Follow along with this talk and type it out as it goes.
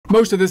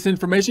Most of this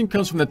information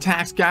comes from the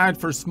Tax Guide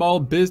for Small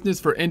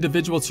Business for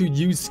Individuals Who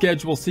Use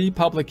Schedule C,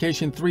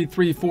 publication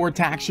 334,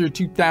 tax year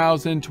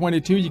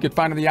 2022. You can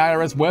find it on the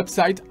IRS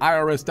website,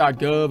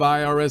 irs.gov,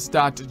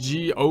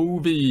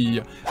 irs.gov.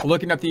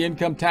 Looking at the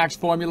income tax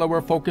formula,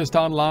 we're focused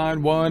on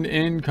line 1,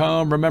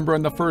 income. Remember,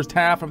 in the first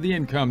half of the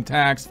income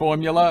tax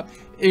formula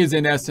is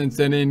in essence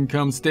an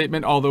income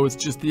statement, although it's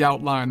just the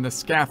outline, the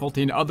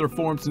scaffolding, other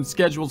forms and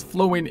schedules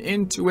flowing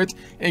into it,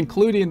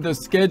 including the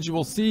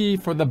Schedule C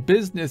for the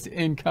business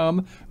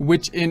income,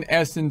 which in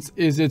essence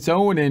is its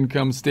own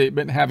income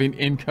statement, having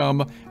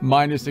income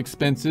minus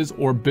expenses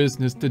or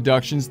business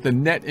deductions, the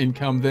net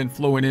income then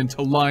flowing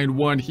into line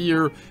 1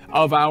 here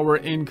of our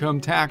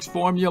income tax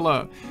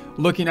formula.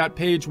 Looking at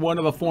page 1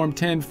 of the Form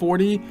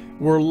 1040,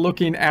 we're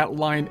looking at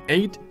line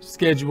 8.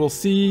 Schedule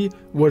C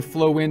would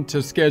flow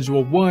into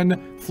Schedule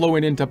 1,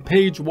 flowing into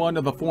page 1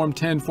 of the Form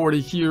 1040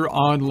 here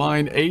on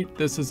line 8.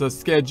 This is a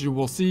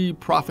Schedule C,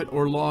 profit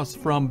or loss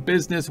from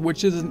business,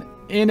 which is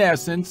in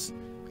essence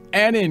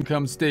an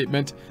income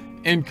statement,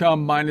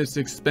 income minus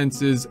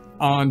expenses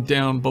on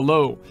down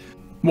below.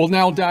 We'll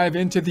now dive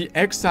into the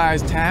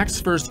excise tax.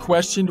 First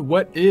question,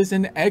 what is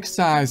an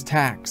excise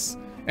tax?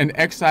 An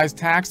excise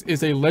tax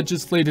is a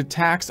legislated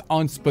tax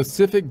on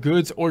specific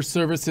goods or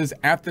services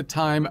at the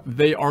time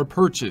they are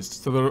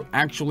purchased. So they're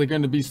actually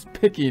going to be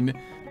picking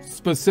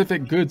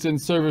specific goods and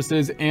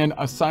services and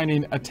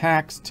assigning a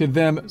tax to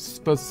them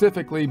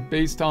specifically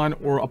based on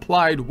or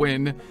applied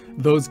when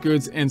those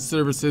goods and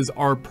services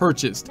are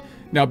purchased.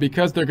 Now,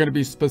 because they're going to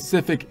be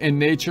specific in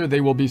nature,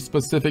 they will be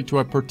specific to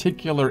a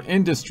particular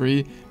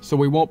industry, so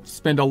we won't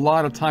spend a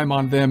lot of time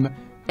on them.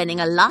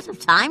 Spending a lot of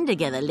time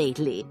together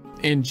lately.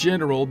 In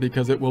general,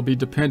 because it will be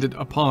dependent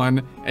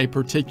upon a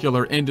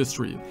particular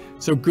industry.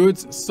 So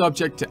goods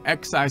subject to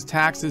excise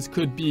taxes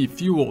could be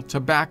fuel,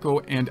 tobacco,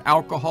 and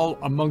alcohol,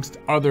 amongst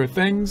other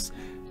things.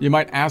 You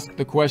might ask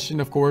the question,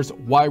 of course,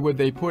 why would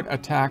they put a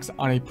tax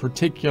on a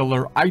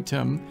particular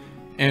item?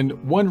 And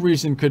one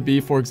reason could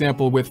be, for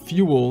example, with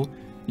fuel,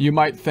 you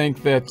might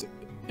think that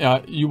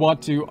you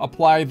want to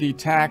apply the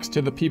tax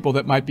to the people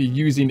that might be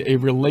using a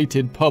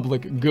related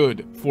public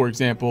good, for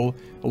example,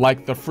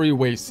 like the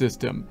freeway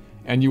system.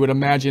 And you would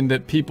imagine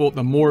that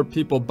the more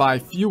people buy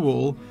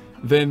fuel,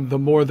 then the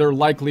more they're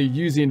likely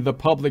using the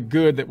public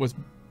good that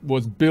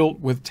was built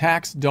with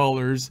tax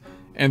dollars,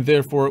 and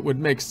therefore it would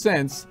make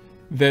sense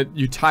that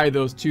you tie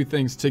those two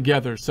things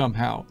together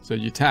somehow. So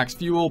you tax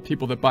fuel,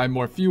 people that buy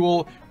more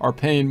fuel are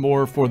paying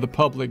more for the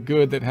public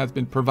good that has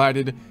been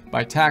provided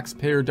by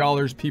taxpayer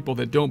dollars. People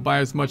that don't buy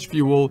as much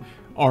fuel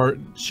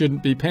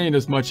shouldn't be paying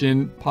as much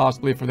in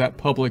possibly for that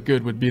public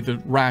good would be the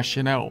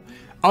rationale.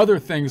 Other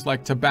things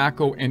like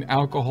tobacco and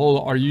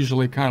alcohol are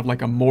usually kind of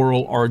like a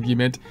moral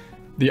argument.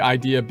 The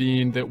idea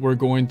being that we're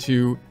going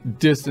to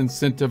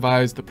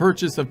disincentivize the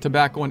purchase of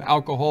tobacco and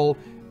alcohol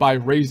by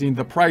raising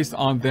the price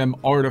on them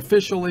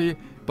artificially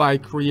by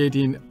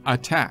creating a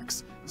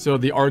tax. So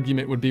the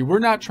argument would be, we're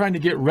not trying to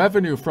get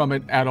revenue from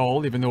it at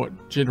all, even though it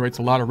generates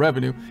a lot of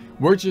revenue.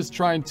 We're just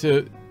trying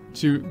to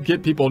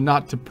get people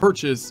not to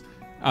purchase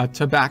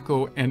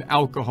tobacco and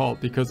alcohol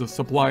because of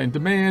supply and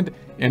demand,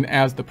 and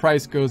as the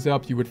price goes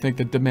up, you would think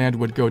that demand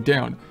would go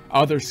down.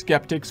 Other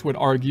skeptics would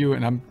argue,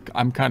 and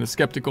I'm kind of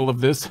skeptical of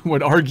this,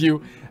 would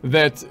argue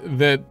that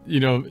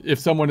you know, if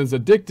someone is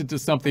addicted to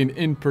something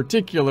in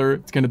particular,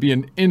 it's going to be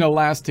an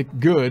inelastic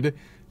good,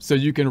 so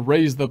you can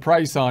raise the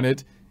price on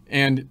it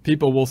and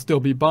people will still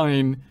be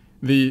buying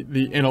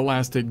the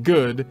inelastic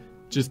good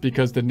just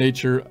because the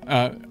nature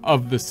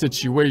of the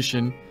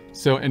situation.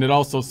 So, and it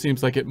also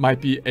seems like it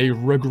might be a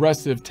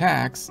regressive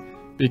tax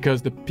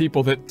because the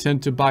people that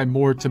tend to buy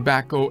more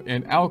tobacco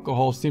and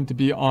alcohol seem to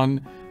be on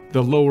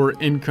the lower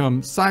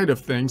income side of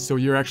things. So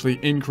you're actually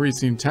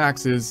increasing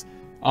taxes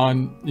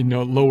on, you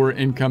know, lower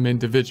income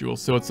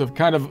individuals. So it's a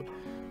kind of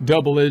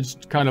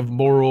double-edged kind of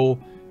moral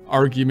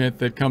argument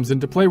that comes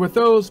into play with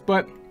those,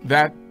 but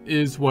that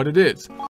is what it is.